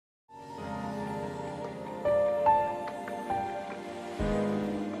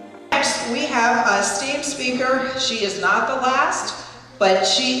have a esteemed speaker. She is not the last, but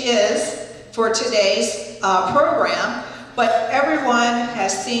she is for today's program. But everyone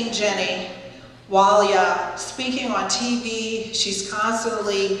has seen Ginny, Walia, speaking on TV. She's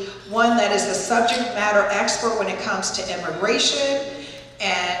constantly one that is a subject matter expert when it comes to immigration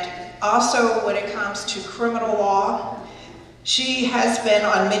and also when it comes to criminal law. She has been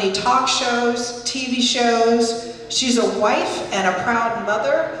on many talk shows, TV shows. She's a wife and a proud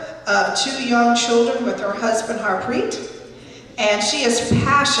mother of 2 young children with her husband Harjot. And she is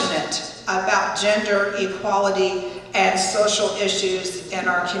passionate about gender equality and social issues in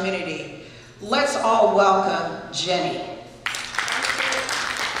our community. Let's all welcome Ginny.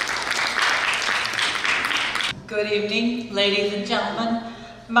 Good evening, ladies and gentlemen.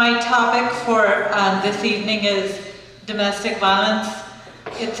 My topic for this evening is domestic violence,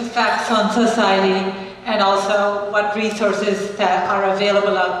 its effects on society, and also what resources that are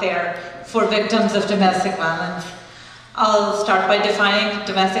available out there for victims of domestic violence. I'll start by defining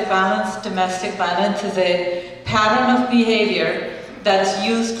domestic violence. Domestic violence is a pattern of behavior that's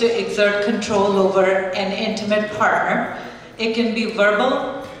used to exert control over an intimate partner. It can be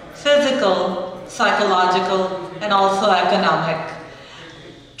verbal, physical, psychological, and also economic.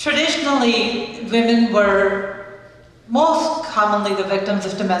 Traditionally, women were most commonly the victims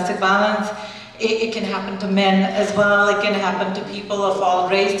of domestic violence. It can happen to men as well. It can happen to people of all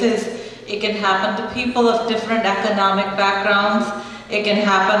races. It can happen to people of different economic backgrounds. It can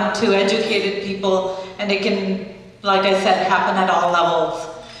happen to educated people, and it can, like I said, happen at all levels.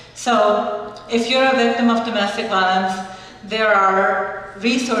 So if you're a victim of domestic violence, there are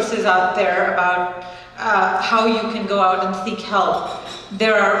resources out there about how you can go out and seek help.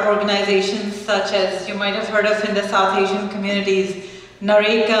 There are organizations such as you might have heard of in the South Asian communities,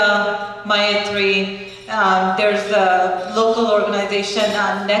 Nareka, Mayatri. There's a local organization,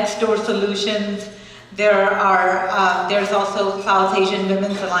 Next Door Solutions. There's also South Asian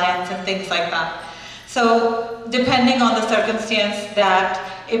Women's Alliance and things like that. So depending on the circumstance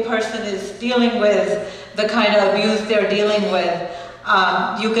that a person is dealing with, the kind of abuse they're dealing with,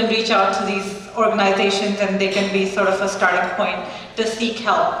 you can reach out to these organizations and they can be sort of a starting point to seek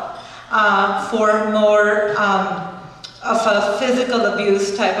help. For more of a physical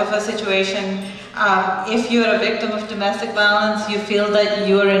abuse type of a situation, if you're a victim of domestic violence, you feel that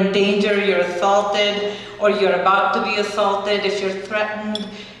you're in danger, you're assaulted, or you're about to be assaulted, if you're threatened,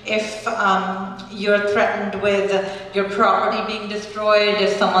 if you're threatened with your property being destroyed,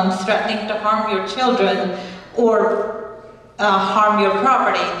 if someone's threatening to harm your children or harm your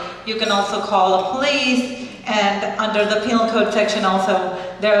property, you can also call the police. And under the Penal Code section also,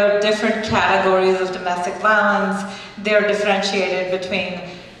 there are different categories of domestic violence. They're differentiated between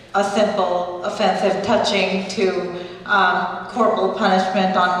a simple offensive touching to corporal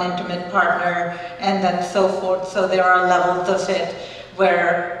punishment on an intimate partner, and then so forth. So there are levels of it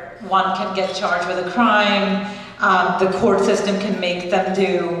where one can get charged with a crime. The court system can make them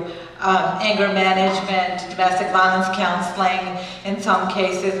do anger management, domestic violence counseling. In some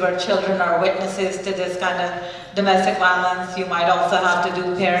cases where children are witnesses to this kind of domestic violence, you might also have to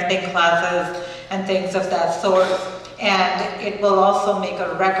do parenting classes and things of that sort. And it will also make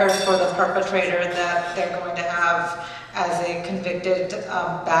a record for the perpetrator that they're going to have as a convicted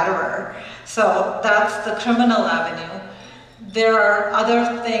batterer. So that's the criminal avenue. There are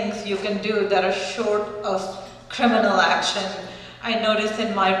other things you can do that are short of criminal action. I notice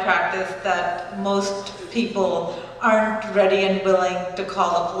in my practice that most people aren't ready and willing to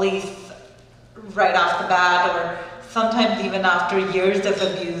call the police right off the bat, or sometimes even after years of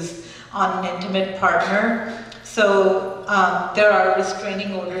abuse on an intimate partner. So there are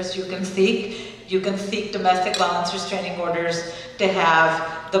restraining orders you can seek. You can seek domestic violence restraining orders to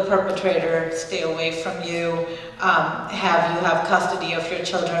have the perpetrator stay away from you, have custody of your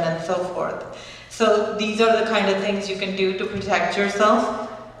children, and so forth. So these are the kind of things you can do to protect yourself.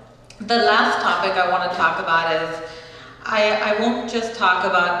 The last topic I want to talk about is, I won't just talk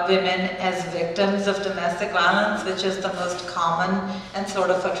about women as victims of domestic violence, which is the most common and sort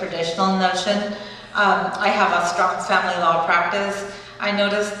of a traditional notion. I have a strong family law practice. I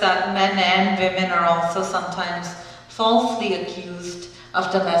notice that men and women are also sometimes falsely accused of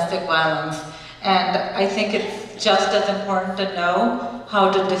domestic violence. And I think it's just as important to know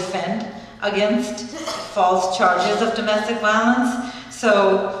how to defend against false charges of domestic violence.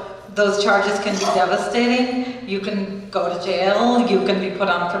 So those charges can be devastating. You can go to jail, you can be put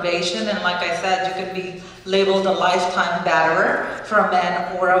on probation, and like I said, you can be labeled a lifetime batterer for a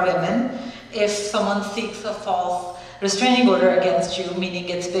man or a woman. If someone seeks a false restraining order against you, meaning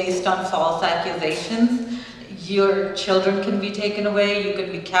it's based on false accusations, your children can be taken away, you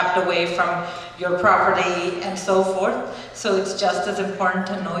can be kept away from your property and so forth. So it's just as important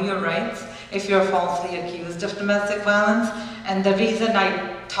to know your rights if you're falsely accused of domestic violence. And the reason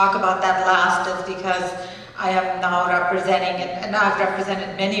I talk about that last is because I am now representing, and I've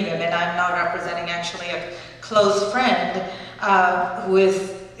represented many women, I'm now representing actually a close friend who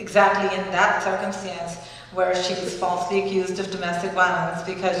is exactly in that circumstance where she was falsely accused of domestic violence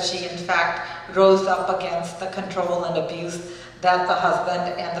because she in fact rose up against the control and abuse that the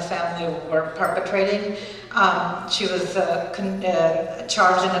husband and the family were perpetrating. She was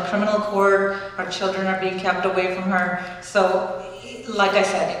charged in a criminal court. Her children are being kept away from her. So, like I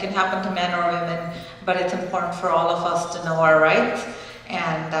said, it can happen to men or women, but it's important for all of us to know our rights.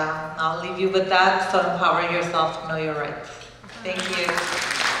 And I'll leave you with that, so empower yourself to know your rights. Thank you.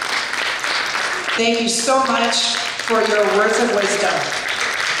 Thank you so much for your words of wisdom.